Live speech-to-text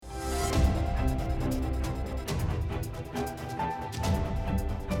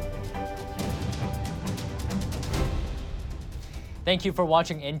Thank you for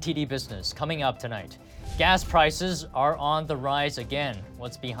watching NTD Business. Coming up tonight, gas prices are on the rise again.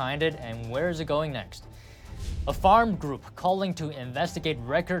 What's behind it and where is it going next? A farm group calling to investigate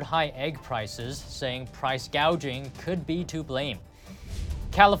record-high egg prices, saying price gouging could be to blame.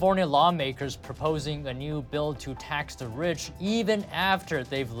 California lawmakers proposing a new bill to tax the rich even after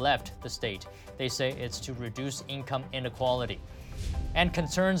they've left the state. They say it's to reduce income inequality. And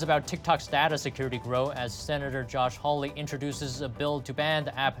concerns about TikTok's data security grow as Senator Josh Hawley introduces a bill to ban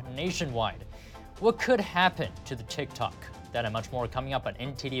the app nationwide. What could happen to the TikTok? That and much more coming up on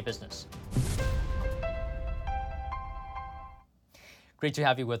NTD Business. Great to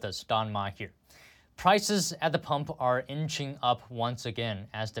have you with us. Don Ma here. Prices at the pump are inching up once again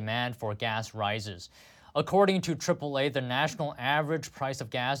as demand for gas rises. According to AAA, the national average price of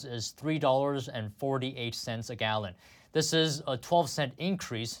gas is $3.48 a gallon. This is a 12-cent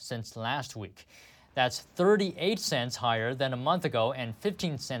increase since last week. That's 38 cents higher than a month ago and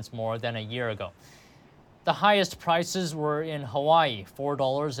 15 cents more than a year ago. The highest prices were in Hawaii,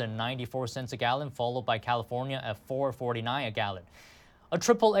 $4.94 a gallon, followed by California at $4.49 a gallon. A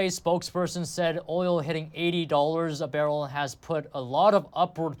AAA spokesperson said oil hitting $80 a barrel has put a lot of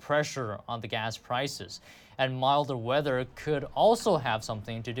upward pressure on the gas prices, and milder weather could also have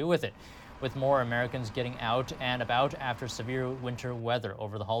something to do with it, with more Americans getting out and about after severe winter weather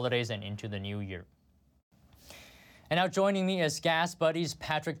over the holidays and into the new year. And now joining me is Gas Buddy's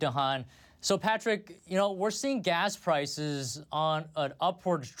Patrick DeHaan. So Patrick, we're seeing gas prices on an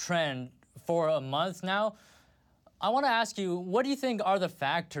upward trend for a month now. I want to ask you, what do you think are the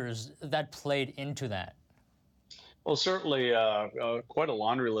factors that played into that? Well, certainly quite a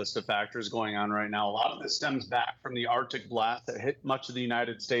laundry list of factors going on right now. A lot of this stems back from the Arctic blast that hit much of the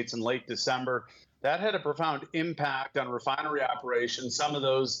United States in late December. That had a profound impact on refinery operations. Some of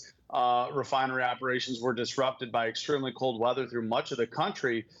those refinery operations were disrupted by extremely cold weather through much of the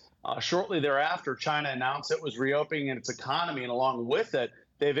country. Shortly thereafter, China announced it was reopening its economy, and along with it,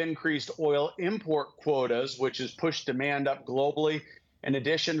 they've increased oil import quotas, which has pushed demand up globally. In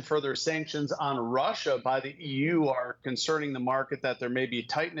addition, further sanctions on Russia by the EU are concerning the market that there may be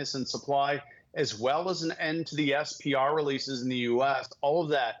tightness in supply, as well as an end to the SPR releases in the U.S. All of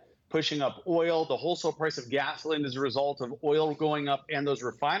that pushing up oil, the wholesale price of gasoline as a result of oil going up and those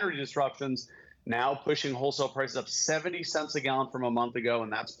refinery disruptions now pushing wholesale prices up 70 cents a gallon from a month ago,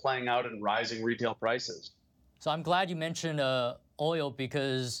 and that's playing out in rising retail prices. So I'm glad you mentioned oil,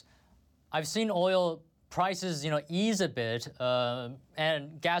 because I've seen oil prices, ease a bit,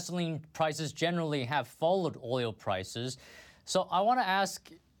 and gasoline prices generally have followed oil prices. So I want to ask,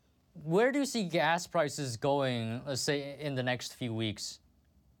 where do you see gas prices going, let's say, in the next few weeks?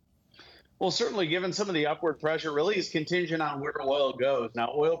 Well, certainly, given some of the upward pressure, really is contingent on where oil goes.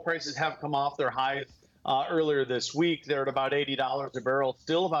 Now, oil prices have come off their highs earlier this week. They're at about $80 a barrel,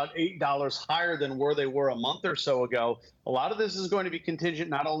 still about $8 higher than where they were a month or so ago. A lot of this is going to be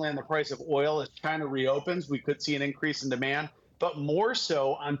contingent not only on the price of oil. As China reopens, we could see an increase in demand, but more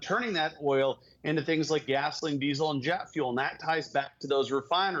so on turning that oil into things like gasoline, diesel, and jet fuel. And that ties back to those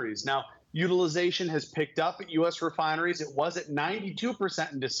refineries. Now, utilization has picked up at U.S. refineries. It was at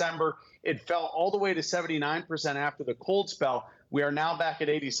 92% in December. It fell all the way to 79% after the cold spell. We are now back at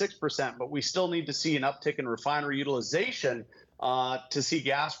 86%, but we still need to see an uptick in refinery utilization to see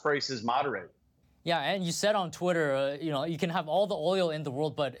gas prices moderate. Yeah, and you said on Twitter, you can have all the oil in the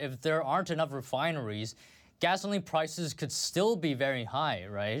world, but if there aren't enough refineries, gasoline prices could still be very high,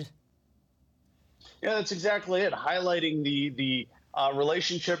 right? Yeah, that's exactly it. Highlighting the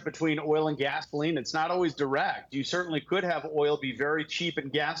relationship between oil and gasoline. It's not always direct. You certainly could have oil be very cheap and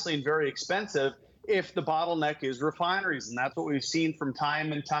gasoline very expensive if the bottleneck is refineries. And that's what we've seen from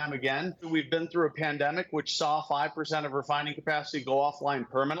time and time again. We've been through a pandemic which saw 5% of refining capacity go offline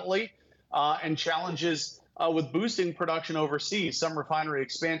permanently, and challenges with boosting production overseas. Some refinery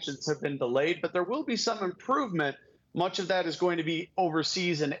expansions have been delayed, but there will be some improvement. Much of that is going to be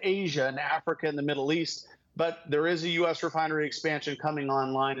overseas in Asia and Africa and the Middle East. But there is a U.S. refinery expansion coming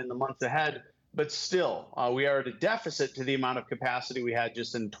online in the months ahead. But still, we are at a deficit to the amount of capacity we had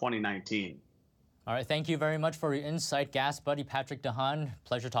just in 2019. All right. Thank you very much for your insight, Gas Buddy Patrick DeHaan.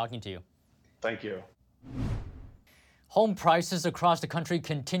 Pleasure talking to you. Thank you. Home prices across the country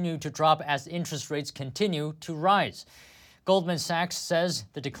continue to drop as interest rates continue to rise. Goldman Sachs says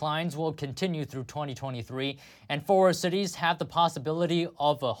the declines will continue through 2023, and 4 cities have the possibility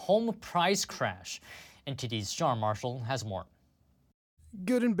of a home price crash. NTD's John Marshall has more.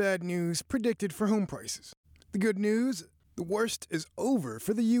 Good and bad news predicted for home prices. The good news, the worst is over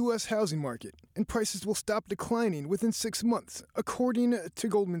for the U.S. housing market, and prices will stop declining within 6 months, according to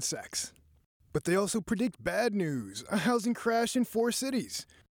Goldman Sachs. But they also predict bad news, a housing crash in 4 cities: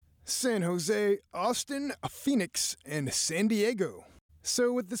 San Jose, Austin, Phoenix, and San Diego.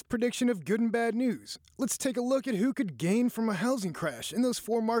 So with this prediction of good and bad news, let's take a look at who could gain from a housing crash in those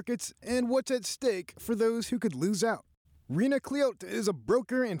 4 markets and what's at stake for those who could lose out. Rena Cleota is a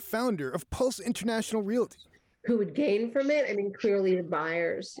broker and founder of Pulse International Realty. Who would gain from it? I mean, clearly the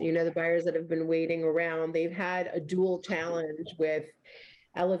buyers, the buyers that have been waiting around. They've had a dual challenge with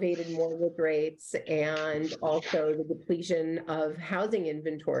elevated mortgage rates and also the depletion of housing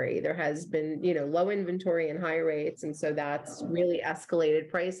inventory. There has been, low inventory and high rates. And so that's really escalated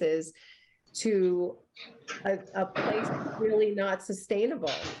prices to a place that's really not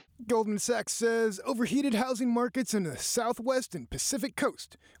sustainable. Goldman Sachs says overheated housing markets in the Southwest and Pacific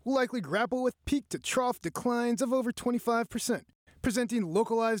Coast will likely grapple with peak-to-trough declines of over 25%, presenting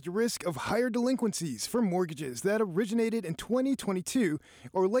localized risk of higher delinquencies for mortgages that originated in 2022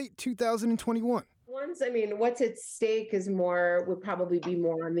 or late 2021. What's at stake would probably be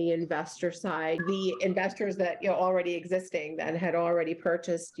more on the investor side. The investors that already existing that had already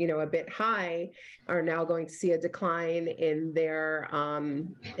purchased a bit high are now going to see a decline in their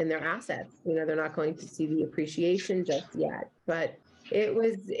assets. They're not going to see the appreciation just yet, but it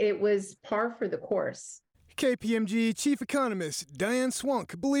was par for the course. KPMG chief economist Diane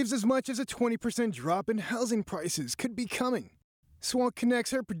Swonk believes as much as a 20% drop in housing prices could be coming. Swonk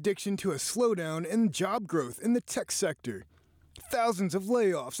connects her prediction to a slowdown in job growth in the tech sector. Thousands of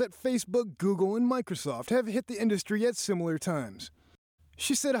layoffs at Facebook, Google, and Microsoft have hit the industry at similar times.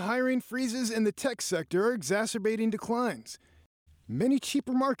 She said hiring freezes in the tech sector are exacerbating declines. Many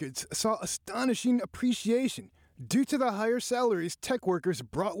cheaper markets saw astonishing appreciation due to the higher salaries tech workers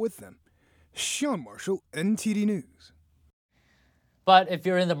brought with them. Sean Marshall, NTD News. But if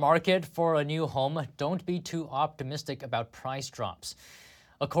you're in the market for a new home, don't be too optimistic about price drops.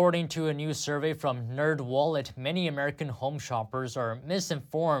 According to a new survey from NerdWallet, many American home shoppers are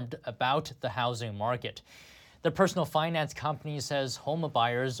misinformed about the housing market. The personal finance company says home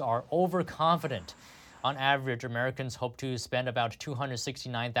buyers are overconfident. On average, Americans hope to spend about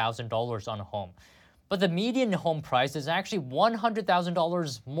 $269,000 on a home. But the median home price is actually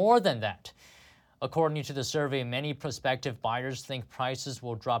 $100,000 more than that. According to the survey, many prospective buyers think prices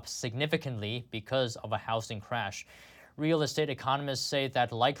will drop significantly because of a housing crash. Real estate economists say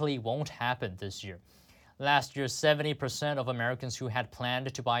that likely won't happen this year. Last year, 70% of Americans who had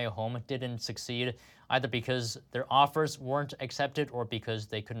planned to buy a home didn't succeed, either because their offers weren't accepted or because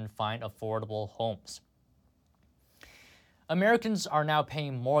they couldn't find affordable homes. Americans are now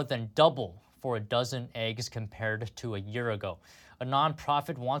paying more than double for a dozen eggs compared to a year ago. A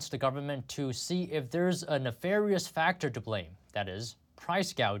nonprofit wants the government to see if there's a nefarious factor to blame, that is,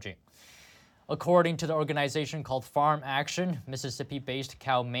 price gouging. According to the organization called Farm Action, Mississippi-based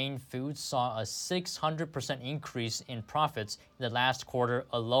Cal-Maine Foods saw a 600% increase in profits in the last quarter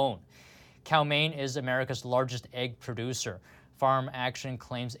alone. Cal-Maine is America's largest egg producer. Farm Action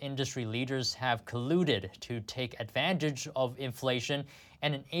claims industry leaders have colluded to take advantage of inflation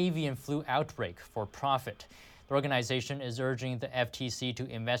and an avian flu outbreak for profit. The organization is urging the FTC to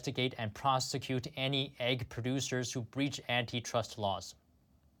investigate and prosecute any egg producers who breach antitrust laws.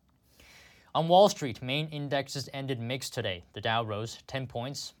 On Wall Street, main indexes ended mixed today. The Dow rose 10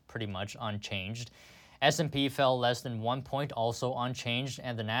 points, pretty much unchanged. S&P fell less than 1 point, also unchanged,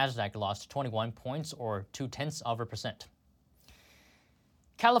 and the Nasdaq lost 21 points, or 0.2%.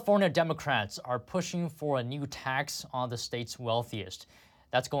 California Democrats are pushing for a new tax on the state's wealthiest.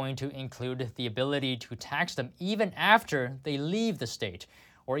 That's going to include the ability to tax them even after they leave the state,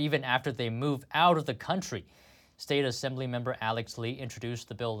 or even after they move out of the country. State Assembly member Alex Lee introduced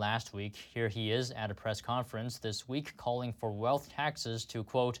the bill last week. Here he is at a press conference this week calling for wealth taxes to,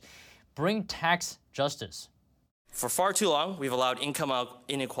 quote, bring tax justice. For far too long, we've allowed income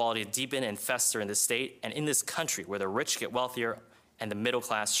inequality to deepen and fester in this state and in this country where the rich get wealthier and the middle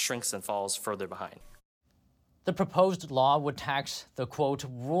class shrinks and falls further behind. The proposed law would tax the, quote,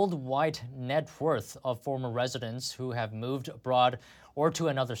 worldwide net worth of former residents who have moved abroad or to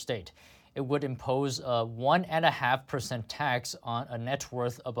another state. It would impose a 1.5% tax on a net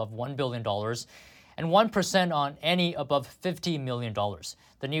worth above $1 billion and 1% on any above $50 million.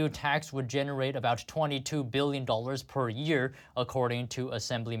 The new tax would generate about $22 billion per year, according to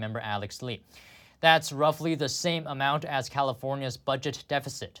Assemblymember Alex Lee. That's roughly the same amount as California's budget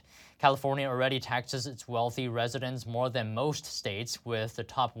deficit. California already taxes its wealthy residents more than most states, with the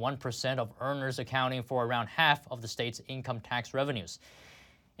top 1% of earners accounting for around half of the state's income tax revenues.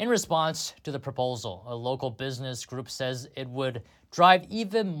 In response to the proposal, a local business group says it would drive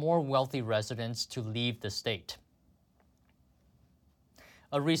even more wealthy residents to leave the state.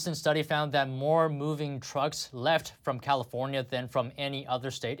 A recent study found that more moving trucks left from California than from any other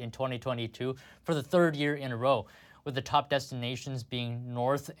state in 2022 for the third year in a row, with the top destinations being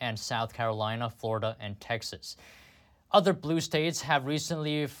North and South Carolina, Florida, and Texas. Other blue states have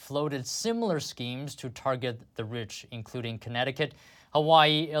recently floated similar schemes to target the rich, including Connecticut,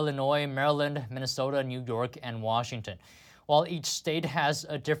 Hawaii, Illinois, Maryland, Minnesota, New York, and Washington. While each state has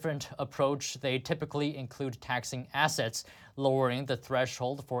a different approach, they typically include taxing assets, lowering the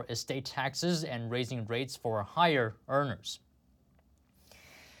threshold for estate taxes, and raising rates for higher earners.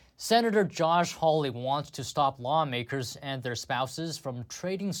 Senator Josh Hawley wants to stop lawmakers and their spouses from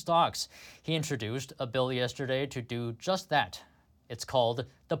trading stocks. He introduced a bill yesterday to do just that. It's called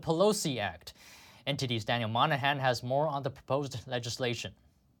the Pelosi Act. NTD's Daniel Monahan has more on the proposed legislation.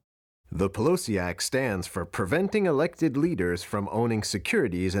 The Pelosi Act stands for Preventing Elected Leaders from Owning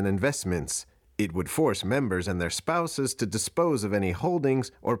Securities and Investments. It would force members and their spouses to dispose of any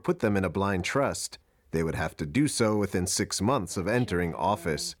holdings or put them in a blind trust. They would have to do so within 6 months of entering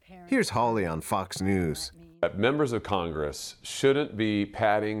office. Here's Hawley on Fox News. Members of Congress shouldn't be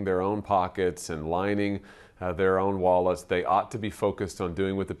padding their own pockets and lining their own wallets. They ought to be focused on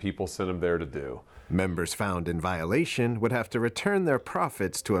doing what the people sent them there to do. Members found in violation would have to return their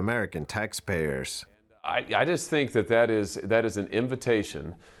profits to American taxpayers. I just think that is an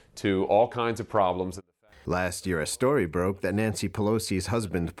invitation to all kinds of problems. Last year, a story broke that Nancy Pelosi's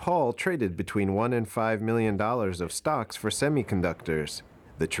husband, Paul, traded between $1 and $5 million of stocks for semiconductors.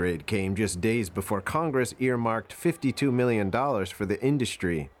 The trade came just days before Congress earmarked $52 million for the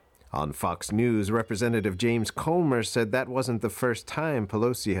industry. On Fox News, Representative James Comer said that wasn't the first time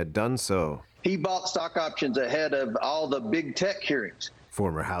Pelosi had done so. He bought stock options ahead of all the big tech hearings.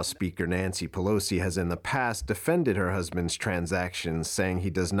 Former House Speaker Nancy Pelosi has in the past defended her husband's transactions, saying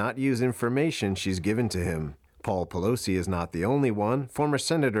he does not use information she's given to him. Paul Pelosi is not the only one. Former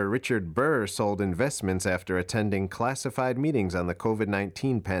Senator Richard Burr sold investments after attending classified meetings on the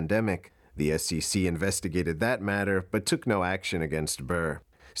COVID-19 pandemic. The SEC investigated that matter, but took no action against Burr.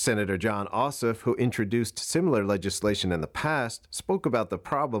 Senator Jon Ossoff, who introduced similar legislation in the past, spoke about the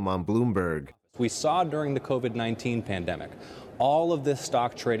problem on Bloomberg. We saw during the COVID-19 pandemic all of this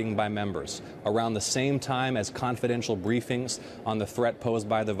stock trading by members around the same time as confidential briefings on the threat posed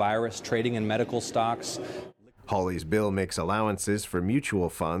by the virus, trading in medical stocks. Hawley's bill makes allowances for mutual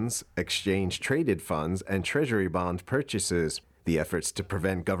funds, exchange-traded funds, and treasury bond purchases. The efforts to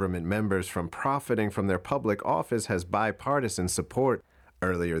prevent government members from profiting from their public office has bipartisan support.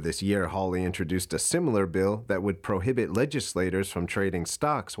 Earlier this year, Hawley introduced a similar bill that would prohibit legislators from trading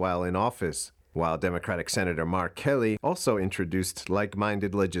stocks while in office, while Democratic Senator Mark Kelly also introduced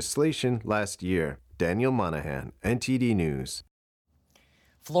like-minded legislation last year. Daniel Monahan, NTD News.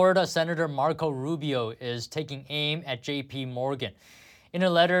 Florida Senator Marco Rubio is taking aim at J.P. Morgan. In a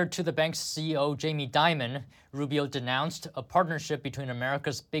letter to the bank's CEO, Jamie Dimon, Rubio denounced a partnership between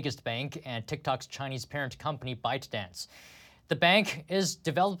America's biggest bank and TikTok's Chinese parent company, ByteDance. The bank is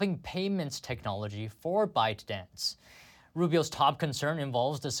developing payments technology for ByteDance. Rubio's top concern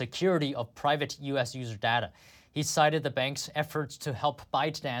involves the security of private U.S. user data. He cited the bank's efforts to help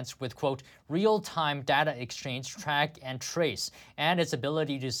ByteDance with, quote, real-time data exchange, track and trace, and its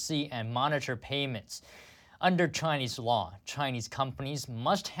ability to see and monitor payments. Under Chinese law, Chinese companies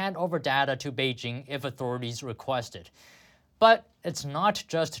must hand over data to Beijing if authorities request it. But it's not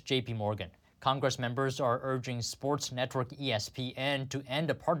just J.P. Morgan. Congress members are urging sports network ESPN to end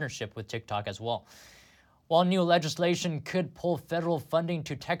a partnership with TikTok as well. While new legislation could pull federal funding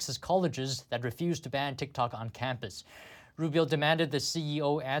to Texas colleges that refuse to ban TikTok on campus, Rubio demanded the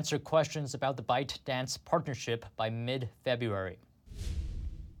CEO answer questions about the ByteDance partnership by mid-February.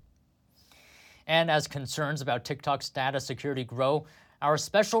 And as concerns about TikTok's data security grow, our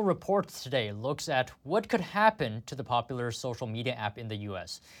special report today looks at what could happen to the popular social media app in the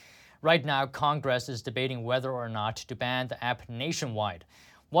U.S. Right now, Congress is debating whether or not to ban the app nationwide.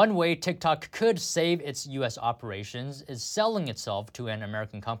 One way TikTok could save its U.S. operations is selling itself to an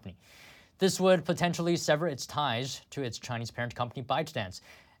American company. This would potentially sever its ties to its Chinese parent company ByteDance,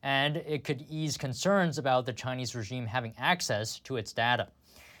 and it could ease concerns about the Chinese regime having access to its data.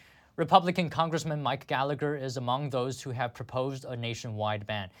 Republican Congressman Mike Gallagher is among those who have proposed a nationwide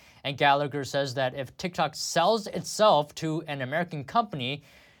ban. And Gallagher says that if TikTok sells itself to an American company,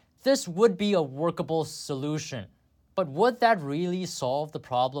 this would be a workable solution. But would that really solve the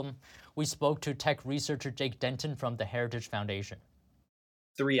problem? We spoke to tech researcher Jake Denton from the Heritage Foundation.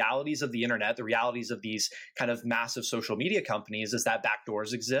 The realities of the internet, the realities of these kind of massive social media companies is that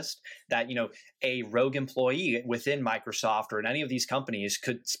backdoors exist, that, a rogue employee within Microsoft or in any of these companies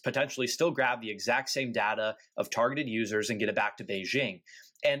could potentially still grab the exact same data of targeted users and get it back to Beijing.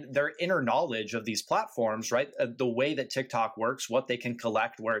 And their inner knowledge of these platforms, right, the way that TikTok works, what they can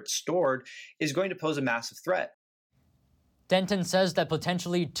collect, where it's stored, is going to pose a massive threat. Denton says that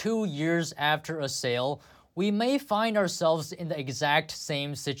potentially 2 years after a sale, we may find ourselves in the exact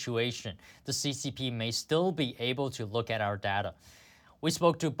same situation. The CCP may still be able to look at our data. We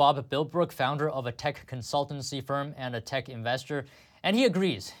spoke to Bob Bilbrook, founder of a tech consultancy firm and a tech investor, and he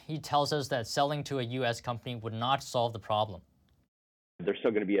agrees. He tells us that selling to a U.S. company would not solve the problem. They're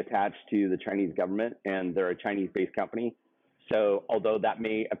still going to be attached to the Chinese government, and they're a Chinese-based company. So although that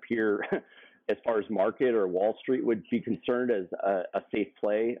may appear, as far as market or Wall Street would be concerned, as a safe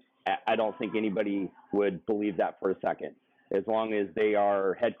play, I don't think anybody would believe that for a second. As long as they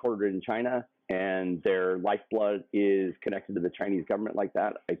are headquartered in China and their lifeblood is connected to the Chinese government like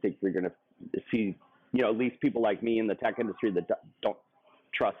that, I think you're going to see, at least people like me in the tech industry that don't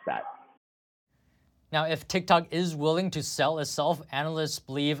trust that. Now, if TikTok is willing to sell itself, analysts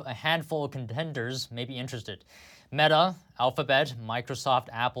believe a handful of contenders may be interested. Meta, Alphabet, Microsoft,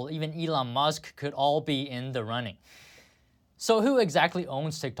 Apple, even Elon Musk could all be in the running. So who exactly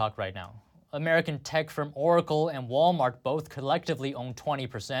owns TikTok right now? American tech firm Oracle and Walmart both collectively own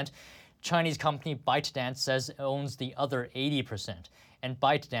 20%. Chinese company ByteDance says it owns the other 80%, and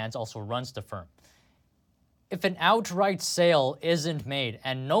ByteDance also runs the firm. If an outright sale isn't made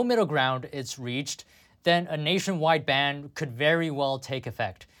and no middle ground is reached, then a nationwide ban could very well take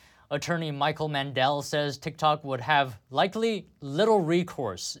effect. Attorney Michael Mandel says TikTok would have likely little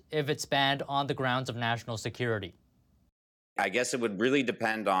recourse if it's banned on the grounds of national security. I guess it would really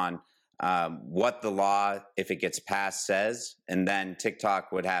depend on what the law, if it gets passed, says, and then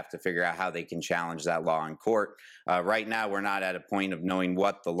TikTok would have to figure out how they can challenge that law in court. Right now, we're not at a point of knowing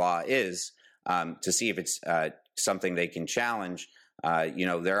what the law is to see if it's something they can challenge.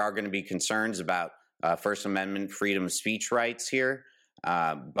 There are going to be concerns about First Amendment freedom of speech rights here,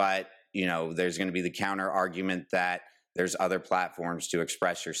 but there's going to be the counter argument that there's other platforms to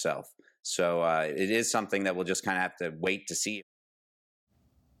express yourself. So it is something that we'll just kind of have to wait to see.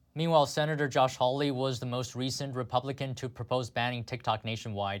 Meanwhile, Senator Josh Hawley was the most recent Republican to propose banning TikTok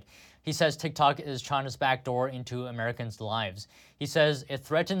nationwide. He says TikTok is China's backdoor into Americans' lives. He says it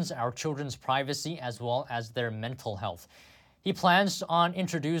threatens our children's privacy as well as their mental health. He plans on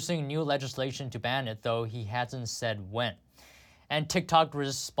introducing new legislation to ban it, though he hasn't said when. And TikTok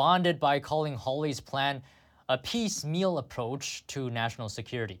responded by calling Hawley's plan a piecemeal approach to national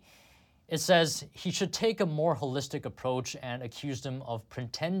security. It says he should take a more holistic approach and accused him of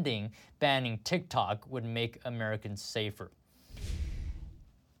pretending banning TikTok would make Americans safer.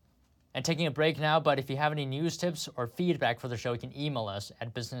 And taking a break now, but if you have any news tips or feedback for the show, you can email us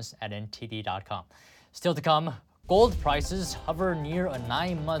at business@ntd.com. Still to come, gold prices hover near a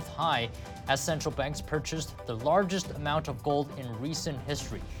 9-month high as central banks purchased the largest amount of gold in recent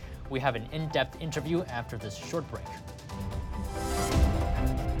history. We have an in-depth interview after this short break.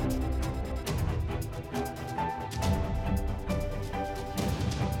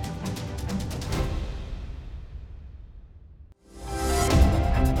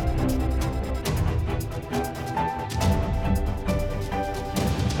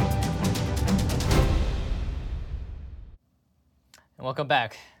 Welcome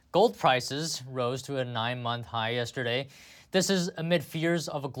back. Gold prices rose to a 9-month high yesterday. This is amid fears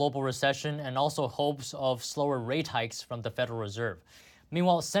of a global recession and also hopes of slower rate hikes from the Federal Reserve.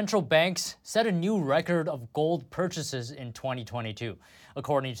 Meanwhile, central banks set a new record of gold purchases in 2022,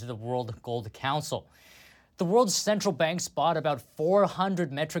 according to the World Gold Council. The world's central banks bought about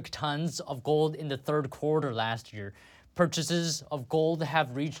 400 metric tons of gold in the third quarter last year. Purchases of gold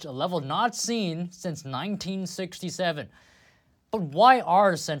have reached a level not seen since 1967. But why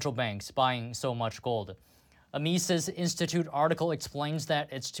are central banks buying so much gold? A Mises Institute article explains that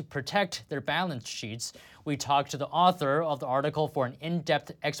it's to protect their balance sheets. We talked to the author of the article for an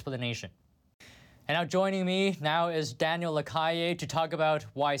in-depth explanation. And now joining me now is Daniel Lacalle to talk about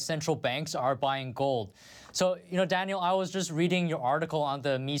why central banks are buying gold. So, Daniel, I was just reading your article on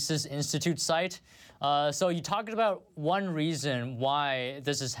the Mises Institute site. So you talked about one reason why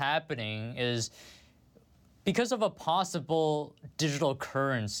this is happening is because of a possible digital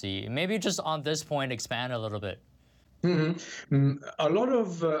currency. Maybe just on this point, expand a little bit. A lot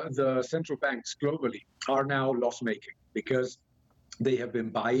of the central banks globally are now loss-making because They have been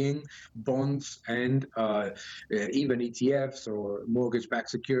buying bonds and even ETFs or mortgage-backed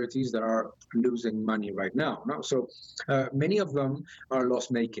securities that are losing money right now. No? So many of them are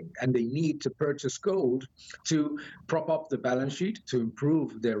loss-making, and they need to purchase gold to prop up the balance sheet, to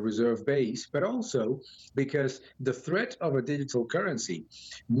improve their reserve base, but also because the threat of a digital currency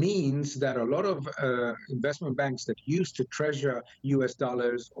means that a lot of investment banks that used to treasure US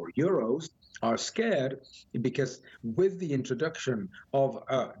dollars or euros are scared, because with the introduction of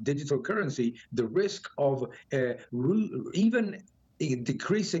digital currency, the risk of even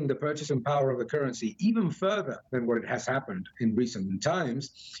decreasing the purchasing power of the currency even further than what it has happened in recent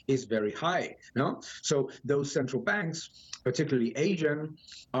times is very high. No? So those central banks, particularly Asian,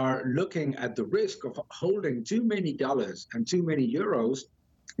 are looking at the risk of holding too many dollars and too many euros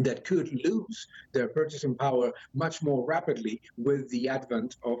that could lose their purchasing power much more rapidly with the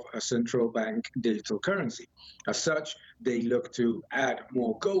advent of a central bank digital currency. As such, they look to add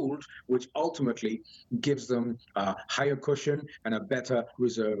more gold, which ultimately gives them a higher cushion and a better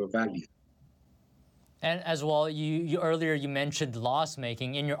reserve of value. And as well, you earlier you mentioned loss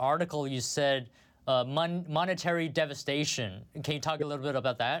making. In your article, you said monetary devastation. Can you talk a little bit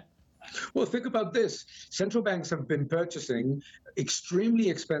about that? Well, think about this. Central banks have been purchasing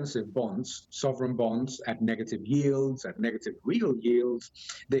extremely expensive bonds, sovereign bonds at negative yields, at negative real yields.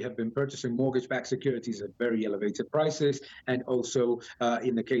 They have been purchasing mortgage-backed securities at very elevated prices, and also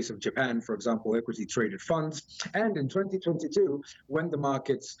in the case of Japan, for example, equity-traded funds. And in 2022, when the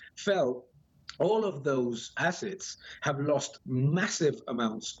markets fell, all of those assets have lost massive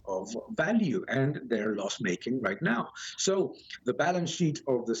amounts of value, and they're loss-making right now. So the balance sheet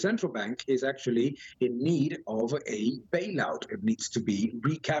of the central bank is actually in need of a bailout. It needs to be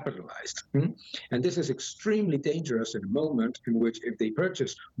recapitalized. And this is extremely dangerous in a moment in which, if they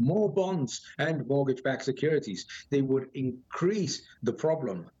purchase more bonds and mortgage-backed securities, they would increase the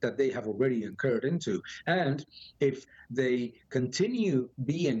problem that they have already incurred into. And if they continue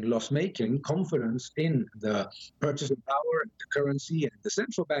being loss-making, confidence in the purchasing power, the currency, and the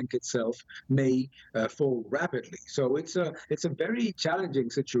central bank itself may fall rapidly. So it's a very challenging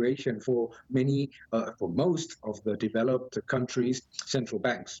situation for most of the developed countries' central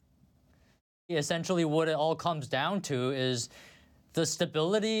banks. Essentially, what it all comes down to is the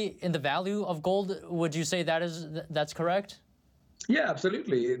stability in the value of gold. Would you say that's correct? Yeah,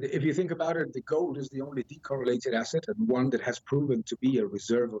 absolutely. If you think about it, the gold is the only decorrelated asset, and one that has proven to be a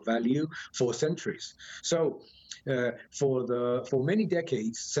reserve of value for centuries. So for many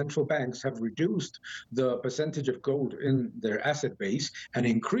decades, central banks have reduced the percentage of gold in their asset base and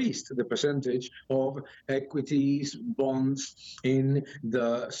increased the percentage of equities, bonds in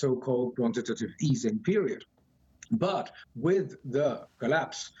the so-called quantitative easing period. But with the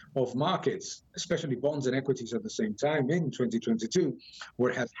collapse of markets, especially bonds and equities at the same time in 2022,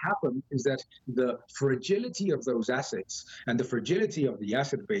 what has happened is that the fragility of those assets and the fragility of the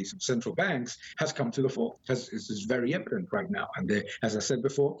asset base of central banks has come to the fore. This is very evident right now. And as I said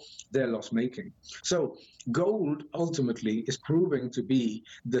before, they're loss-making. So gold ultimately is proving to be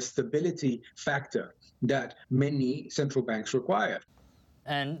the stability factor that many central banks require.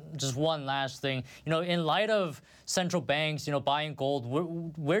 And just one last thing, in light of central banks, buying gold,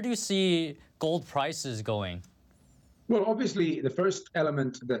 where do you see gold prices going? Well, obviously, the first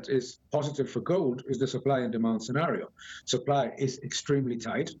element that is positive for gold is the supply and demand scenario. Supply is extremely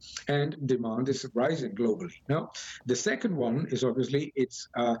tight, and demand is rising globally. Now, the second one is obviously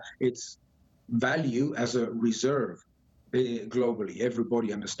its value as a reserve. Globally,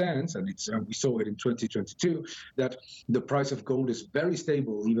 everybody understands, and we saw it in 2022, that the price of gold is very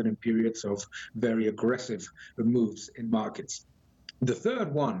stable, even in periods of very aggressive moves in markets. The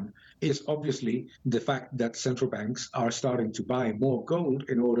third one is obviously the fact that central banks are starting to buy more gold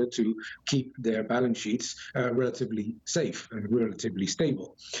in order to keep their balance sheets relatively safe and relatively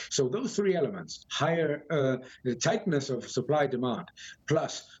stable. So those three elements, higher tightness of supply demand,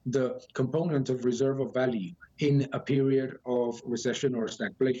 plus the component of reserve of value in a period of recession or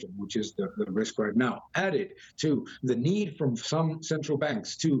stagflation, which is the risk right now, added to the need from some central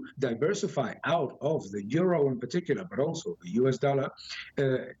banks to diversify out of the euro in particular, but also the US dollar,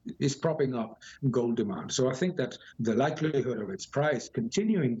 is propping up gold demand. So I think that the likelihood of its price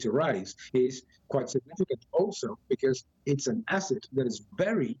continuing to rise is quite significant also because it's an asset that is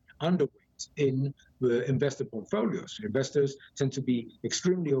very underweight in the investor portfolios. Investors tend to be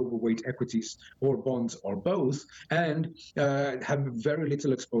extremely overweight equities or bonds or both, and have very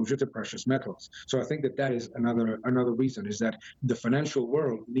little exposure to precious metals. So I think that is another reason, is that the financial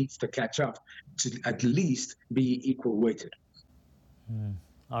world needs to catch up to at least be equal weighted.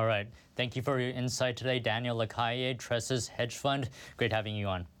 All right. Thank you for your insight today, Daniel Lacalle, Tressis Hedge Fund. Great having you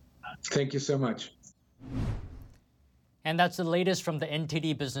on. Thank you so much. And that's the latest from the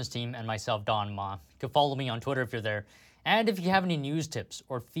NTD business team and myself, Don Ma. You can follow me on Twitter if you're there. And if you have any news tips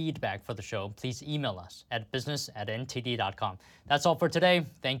or feedback for the show, please email us at business@ntd.com. That's all for today.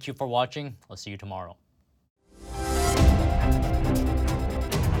 Thank you for watching. I'll see you tomorrow.